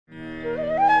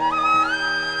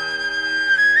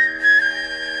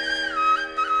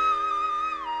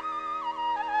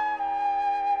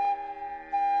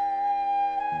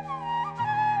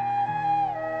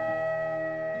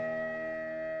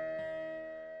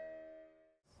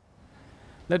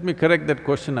Let me correct that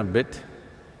question a bit.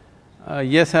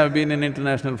 Yes, I've been in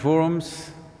international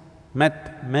forums,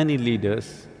 met many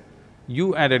leaders.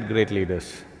 You added great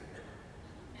leaders.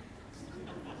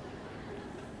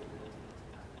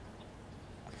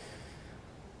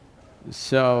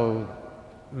 So,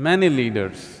 many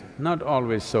leaders, not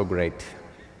always so great.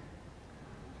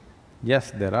 Yes,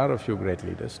 there are a few great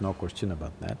leaders, no question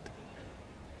about that.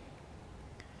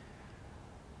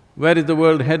 Where is the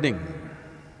world heading?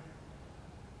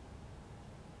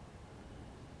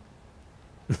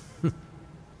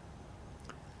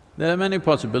 There are many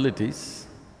possibilities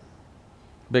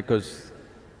because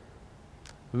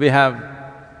we have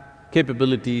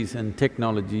capabilities and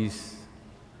technologies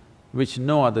which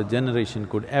no other generation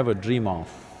could ever dream of.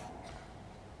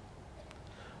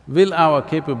 Will our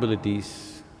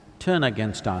capabilities turn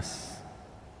against us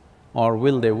or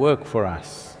will they work for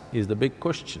us is the big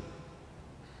question.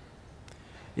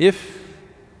 If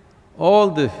all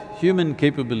the human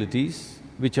capabilities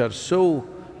which are so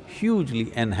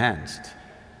hugely enhanced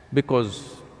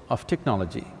because of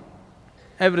technology,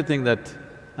 everything that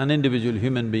an individual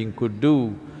human being could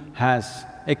do has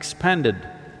expanded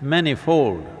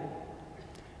manifold.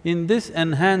 In this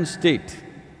enhanced state,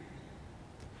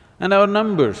 and our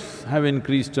numbers have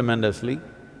increased tremendously.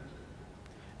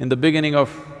 In the beginning of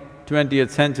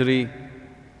 20th century,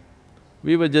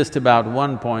 we were just about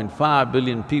 1.5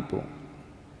 billion people.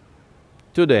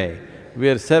 Today, we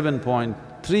are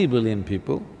 7.3 billion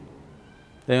people.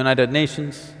 The United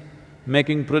Nations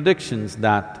making predictions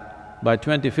that by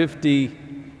 2050,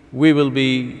 we will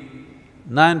be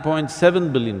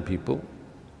 9.7 billion people.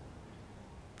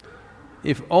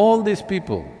 If all these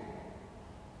people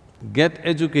get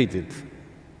educated,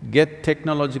 get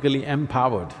technologically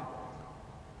empowered,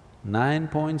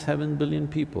 9.7 billion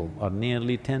people or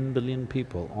nearly 10 billion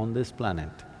people on this planet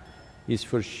is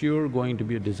for sure going to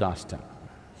be a disaster.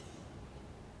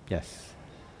 Yes.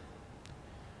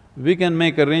 We can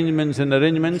make arrangements and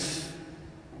arrangements,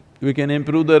 we can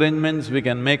improve the arrangements, we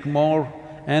can make more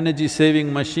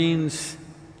energy-saving machines,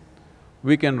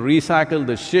 we can recycle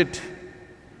the shit.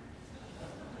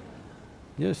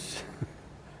 Yes,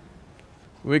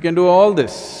 we can do all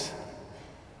this.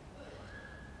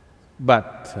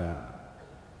 But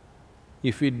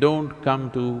if we don't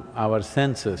come to our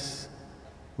senses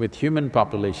with human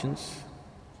populations,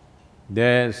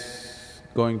 there's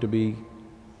going to be…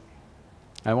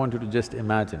 I want you to just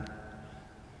imagine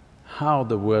how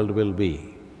the world will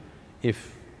be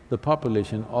if the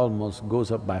population almost goes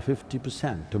up by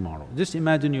 50% tomorrow. Just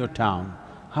imagine your town,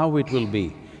 how it will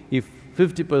be if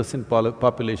 50%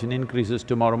 population increases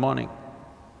tomorrow morning.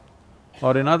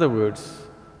 Or in other words,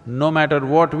 no matter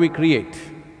what we create,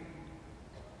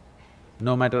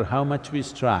 no matter how much we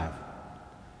strive,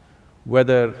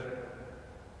 whatever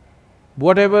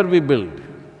we build,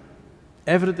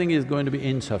 everything is going to be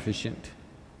insufficient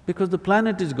because the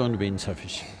planet is going to be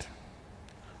insufficient.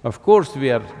 Of course, we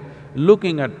are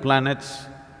looking at planets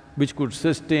which could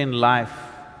sustain life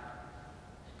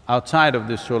outside of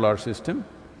this solar system.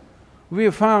 We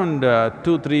have found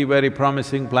 2, 3 very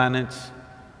promising planets.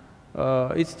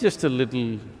 It's just a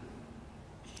little,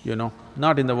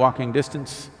 not in the walking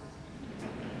distance.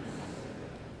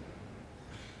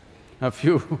 A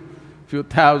few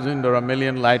thousand or a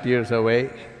million light years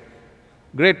away.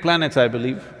 Great planets, I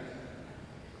believe.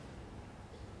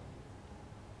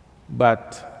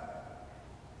 But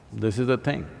this is the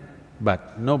thing,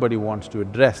 but nobody wants to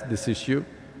address this issue.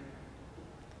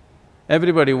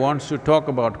 Everybody wants to talk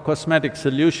about cosmetic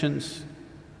solutions,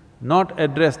 not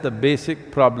address the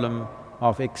basic problem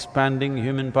of expanding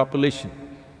human population.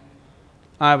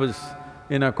 I was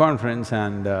in a conference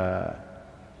and I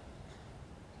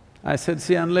said,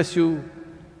 see, unless you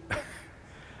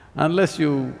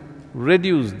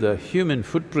reduce the human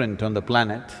footprint on the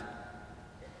planet,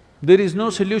 there is no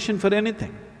solution for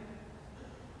anything.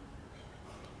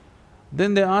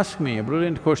 Then they asked me a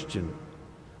brilliant question,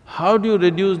 how do you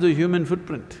reduce the human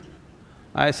footprint?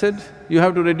 I said, you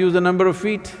have to reduce the number of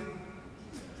feet.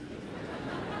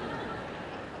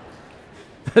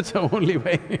 That's the only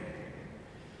way.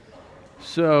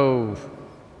 So,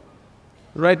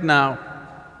 right now,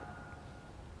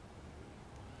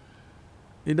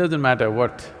 it doesn't matter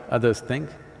what others think.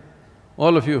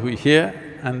 All of you who are here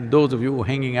and those of you who are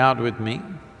hanging out with me,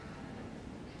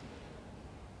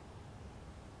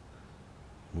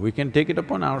 we can take it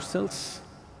upon ourselves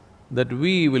that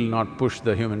we will not push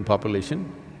the human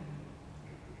population.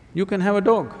 You can have a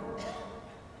dog.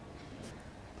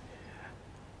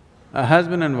 A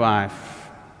husband and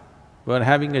wife were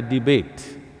having a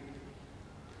debate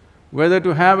whether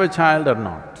to have a child or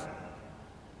not.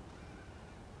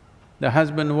 The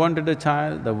husband wanted a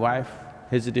child, the wife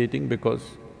hesitating because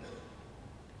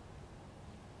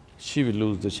she will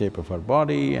lose the shape of her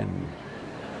body and,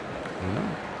 you know.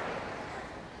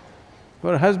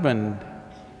 For a husband,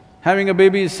 having a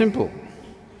baby is simple.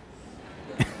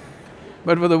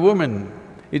 But for the woman,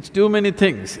 it's too many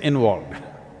things involved.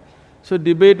 So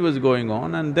debate was going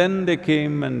on, and then they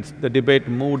came and the debate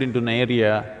moved into an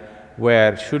area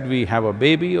where should we have a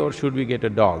baby or should we get a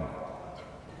dog?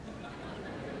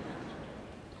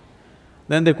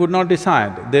 Then they could not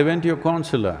decide, they went to a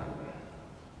counselor.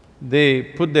 They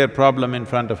put their problem in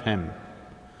front of him.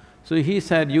 So he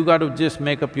said, you got to just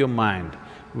make up your mind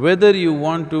whether you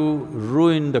want to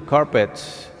ruin the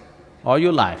carpets or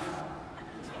your life.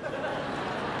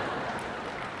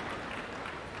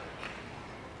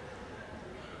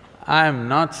 I am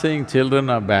not saying children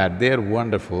are bad, they're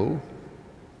wonderful,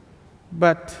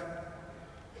 but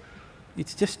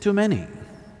it's just too many.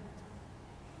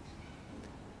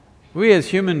 We as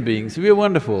human beings, we are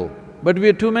wonderful, but we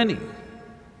are too many.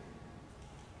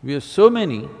 We are so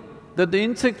many that the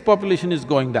insect population is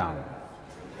going down.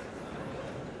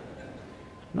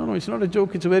 No, it's not a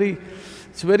joke, it's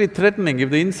very threatening.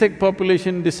 If the insect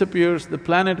population disappears, the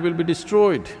planet will be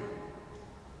destroyed.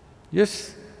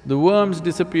 Yes, the worms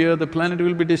disappear, the planet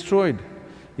will be destroyed.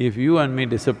 If you and me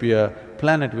disappear,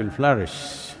 planet will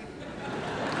flourish.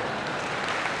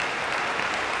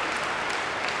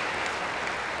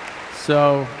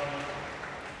 So,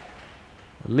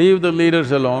 leave the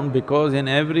leaders alone because in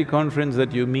every conference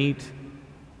that you meet,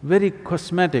 very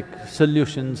cosmetic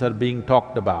solutions are being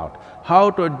talked about.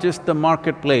 How to adjust the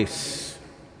marketplace,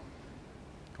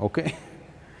 okay?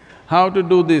 How to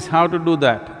do this, how to do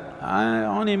that.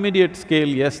 On immediate scale,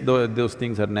 yes, those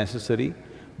things are necessary,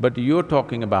 but you're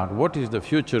talking about what is the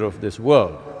future of this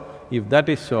world. If that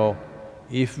is so,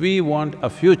 if we want a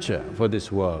future for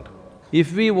this world,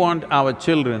 if we want our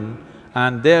children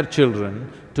and their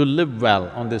children to live well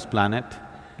on this planet,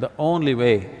 the only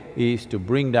way is to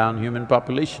bring down human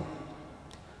population.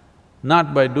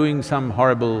 Not by doing some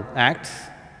horrible acts,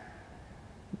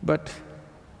 but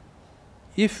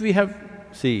if we have…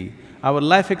 See, our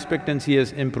life expectancy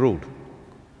has improved.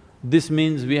 This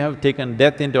means we have taken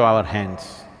death into our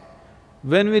hands.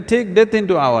 When we take death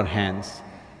into our hands,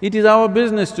 it is our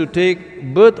business to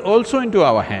take birth also into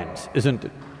our hands, isn't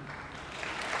it?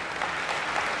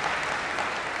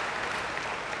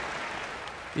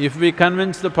 If we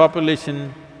convince the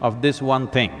population of this one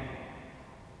thing,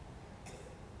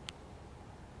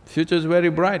 future is very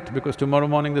bright because tomorrow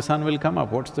morning the sun will come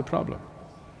up, what's the problem?